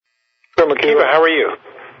Makiba, how are you?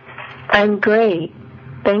 I'm great.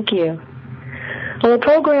 Thank you. Well, a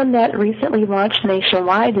program that recently launched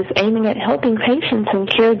nationwide is aiming at helping patients and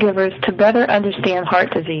caregivers to better understand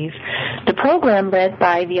heart disease. The program, led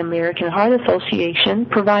by the American Heart Association,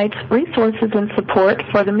 provides resources and support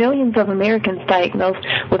for the millions of Americans diagnosed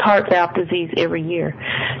with heart valve disease every year.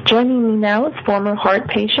 Joining me now is former heart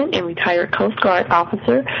patient and retired Coast Guard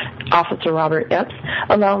officer, Officer Robert Epps,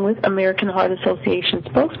 along with American Heart Association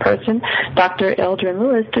spokesperson, Dr. Eldrin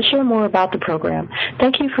Lewis, to share more about the program.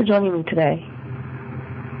 Thank you for joining me today.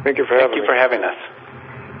 Thank you for having us.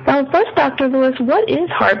 First, Dr. Lewis, what is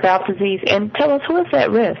heart valve disease, and tell us who is at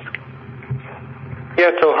risk? Yeah,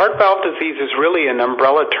 so heart valve disease is really an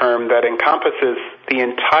umbrella term that encompasses the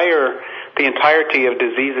entirety of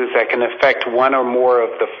diseases that can affect one or more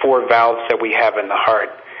of the four valves that we have in the heart.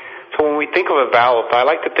 So when we think of a valve, I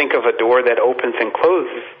like to think of a door that opens and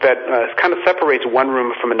closes that kind of separates one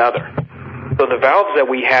room from another. So the valves that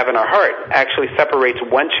we have in our heart actually separates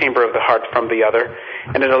one chamber of the heart from the other,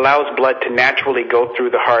 and it allows blood to naturally go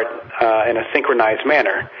through the heart in a synchronized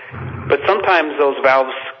manner. But sometimes those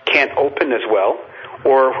valves can't open as well,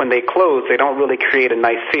 or when they close, they don't really create a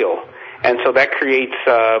nice seal. And so that creates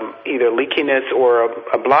either leakiness or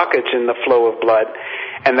a blockage in the flow of blood,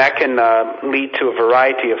 and that can lead to a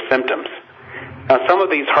variety of symptoms. Now, some of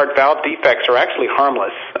these heart valve defects are actually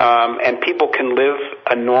harmless, and people can live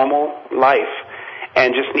a normal life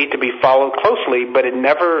and just need to be followed closely, but it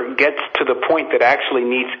never gets to the point that actually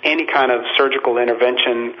needs any kind of surgical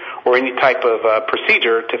intervention or any type of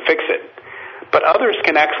procedure to fix it. But others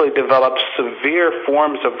can actually develop severe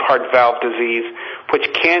forms of heart valve disease, which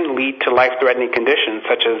can lead to life-threatening conditions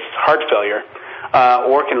such as heart failure,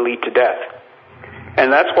 or can lead to death. And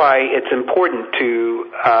that's why it's important to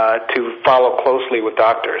follow closely with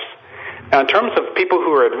doctors. Now, in terms of people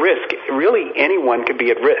who are at risk, really anyone could be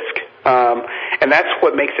at risk. And that's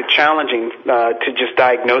what makes it challenging to just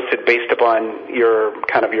diagnose it based upon your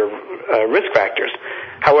risk factors.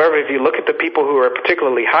 However, if you look at the people who are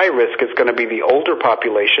particularly high risk, it's going to be the older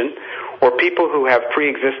population, or people who have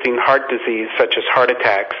pre-existing heart disease such as heart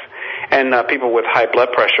attacks, and people with high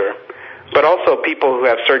blood pressure, but also people who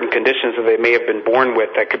have certain conditions that they may have been born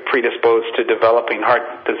with that could predispose to developing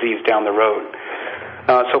heart disease down the road.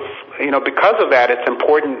 Because of that, it's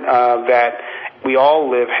important that we all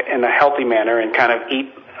live in a healthy manner and kind of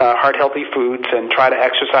eat heart-healthy foods and try to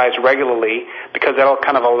exercise regularly, because that'll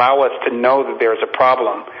kind of allow us to know that there's a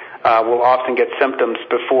problem. We'll often get symptoms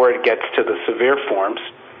before it gets to the severe forms.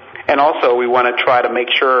 And also, we want to try to make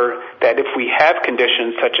sure that if we have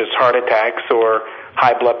conditions such as heart attacks or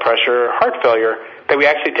high blood pressure or heart failure, that we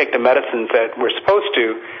actually take the medicines that we're supposed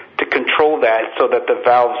to control that so that the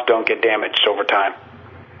valves don't get damaged over time.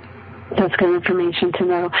 That's good information to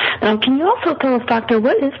know. Now, can you also tell us, Doctor,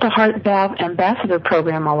 what is the Heart Valve Ambassador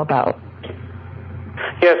Program all about?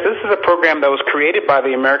 Yes, this is a program that was created by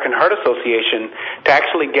the American Heart Association to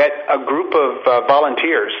actually get a group of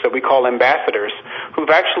volunteers that we call ambassadors who've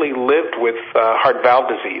actually lived with heart valve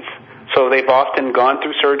disease. So they've often gone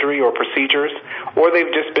through surgery or procedures, or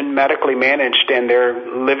they've just been medically managed and they're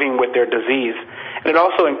living with their disease. And it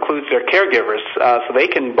also includes their caregivers, so they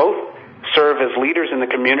can both serve as leaders in the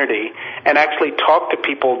community and actually talk to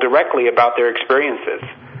people directly about their experiences.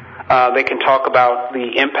 They can talk about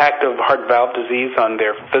the impact of heart valve disease on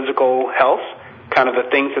their physical health, kind of the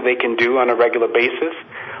things that they can do on a regular basis,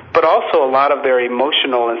 but also a lot of their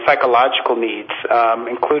emotional and psychological needs,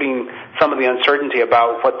 including some of the uncertainty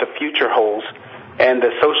about what the future holds and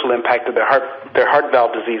the social impact that their heart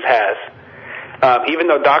valve disease has. Even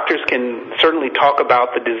though doctors can certainly talk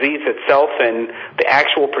about the disease itself and the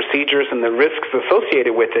actual procedures and the risks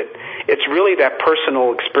associated with it, it's really that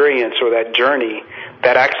personal experience or that journey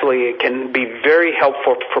that actually can be very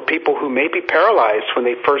helpful for people who may be paralyzed when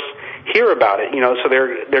they first hear about it, so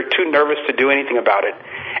they're too nervous to do anything about it.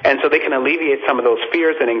 And so they can alleviate some of those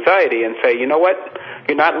fears and anxiety and say, you know what,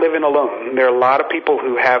 you're not living alone. There are a lot of people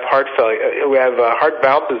who have heart failure, who have heart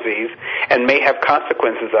valve disease and may have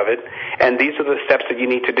consequences of it, and these are the steps that you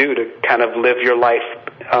need to do to kind of live your life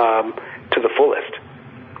to the fullest.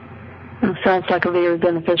 Sounds like a very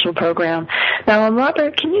beneficial program. Now,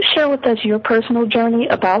 Robert, can you share with us your personal journey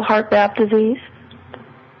about heart valve disease?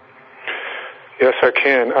 Yes, I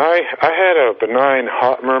can. I had a benign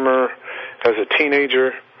heart murmur as a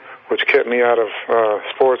teenager, which kept me out of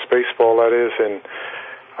sports, baseball, that is, and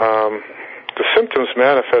the symptoms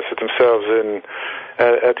manifested themselves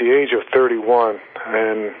at the age of 31,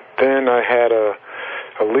 and then I had a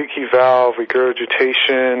leaky valve,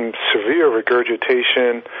 regurgitation, severe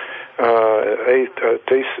regurgitation, a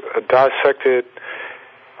dissected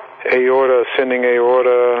aorta, ascending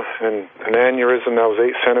aorta, and an aneurysm that was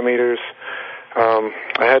 8 centimeters. I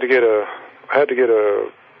had to get a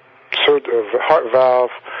heart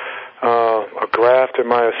valve, a graft in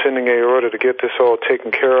my ascending aorta to get this all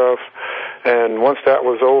taken care of. And once that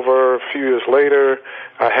was over, a few years later,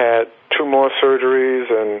 I had 2 more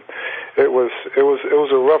surgeries, and it was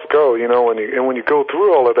a rough go, you know. When you go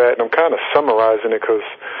through all of that, and I'm kind of summarizing it because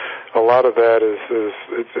a lot of that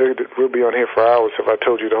we'll be on here for hours if I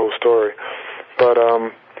told you the whole story. But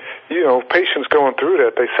you know, patients going through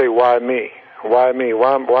that, they say, "Why me? Why me?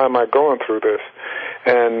 Why am I going through this?"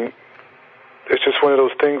 And it's just one of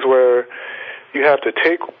those things where you have to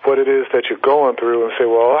take what it is that you're going through and say,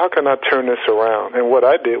 well, how can I turn this around? And what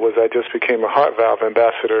I did was I just became a heart valve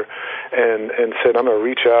ambassador and said, I'm going to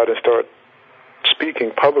reach out and start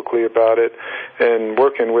speaking publicly about it and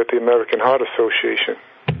working with the American Heart Association.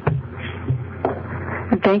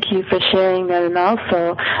 Thank you for sharing that, and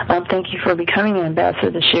also thank you for becoming an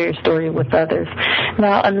ambassador to share your story with others.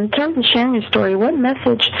 Now, in terms of sharing your story, what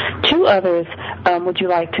message to others would you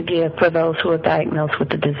like to give for those who are diagnosed with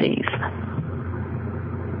the disease?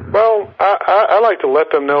 Well, I like to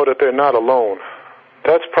let them know that they're not alone.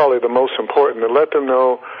 That's probably the most important, to let them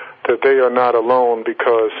know that they are not alone,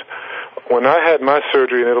 because when I had my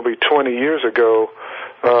surgery, and it'll be 20 years ago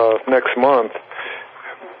next month,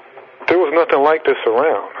 there was nothing like this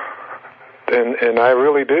around, and I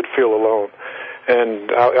really did feel alone.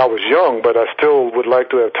 And I was young, but I still would like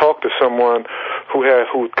to have talked to someone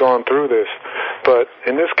who'd gone through this. But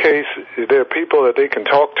in this case, there are people that they can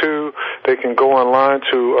talk to. They can go online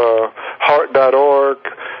to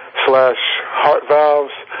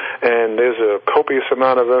heart.org/heartvalves, and there's a copious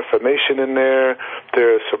amount of information in there.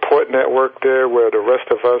 There's a support network there where the rest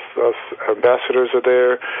of us ambassadors are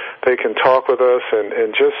there. They can talk with us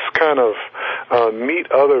and just kind of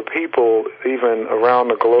meet other people even around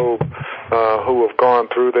the globe who have gone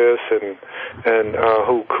through this and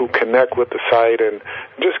who connect with the site, and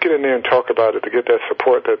just get in there and talk about it to get that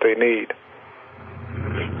support that they need.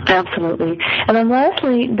 Absolutely. And then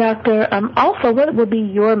lastly, Doctor, also, what would be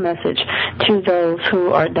your message to those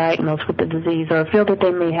who are diagnosed with the disease or feel that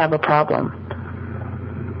they may have a problem?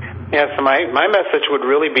 Yeah, so my message would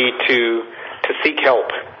really be to seek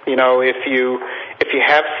help. You know, if you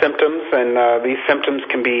have symptoms, and these symptoms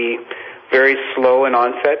can be very slow in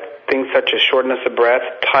onset, things such as shortness of breath,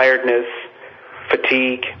 tiredness,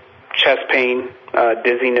 fatigue, chest pain,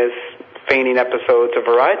 dizziness, fainting episodes, a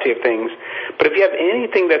variety of things. But if you have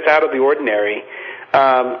anything that's out of the ordinary,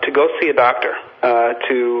 to go see a doctor,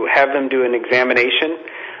 to have them do an examination,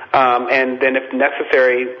 and then if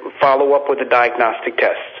necessary, follow up with a diagnostic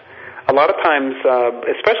test. A lot of times,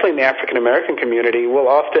 especially in the African American community, we'll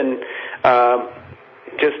often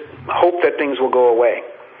just hope that things will go away.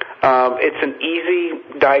 It's an easy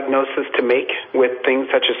diagnosis to make with things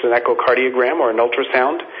such as an echocardiogram or an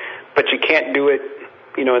ultrasound, but you can't do it,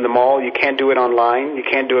 you know, in the mall. You can't do it online. You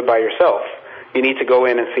can't do it by yourself. You need to go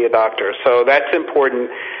in and see a doctor. So that's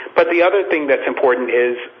important. But the other thing that's important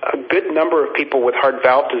is a good number of people with heart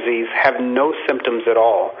valve disease have no symptoms at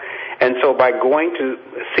all. And so by going to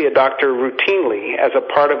see a doctor routinely as a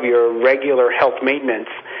part of your regular health maintenance,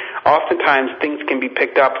 oftentimes things can be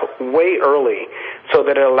picked up way early so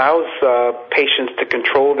that it allows patients to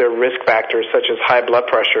control their risk factors such as high blood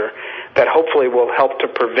pressure that hopefully will help to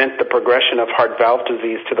prevent the progression of heart valve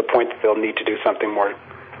disease to the point that they'll need to do something more.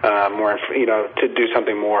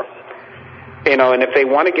 And if they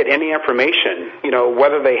want to get any information,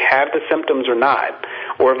 whether they have the symptoms or not,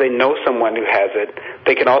 or if they know someone who has it,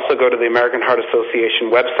 they can also go to the American Heart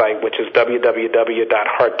Association website, which is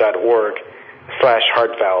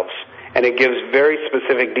www.heart.org/heartvalves. And it gives very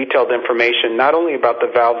specific, detailed information, not only about the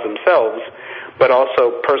valves themselves, but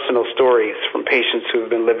also personal stories from patients who have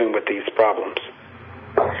been living with these problems.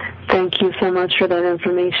 Thank you so much for that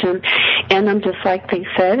information. And just like they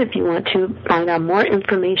said, if you want to find out more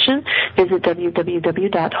information, visit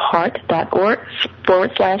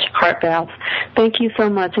www.heart.org/heartvalves. Thank you so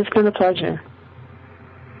much. It's been a pleasure.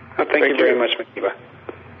 Thank you very much, Makiba.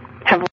 Have a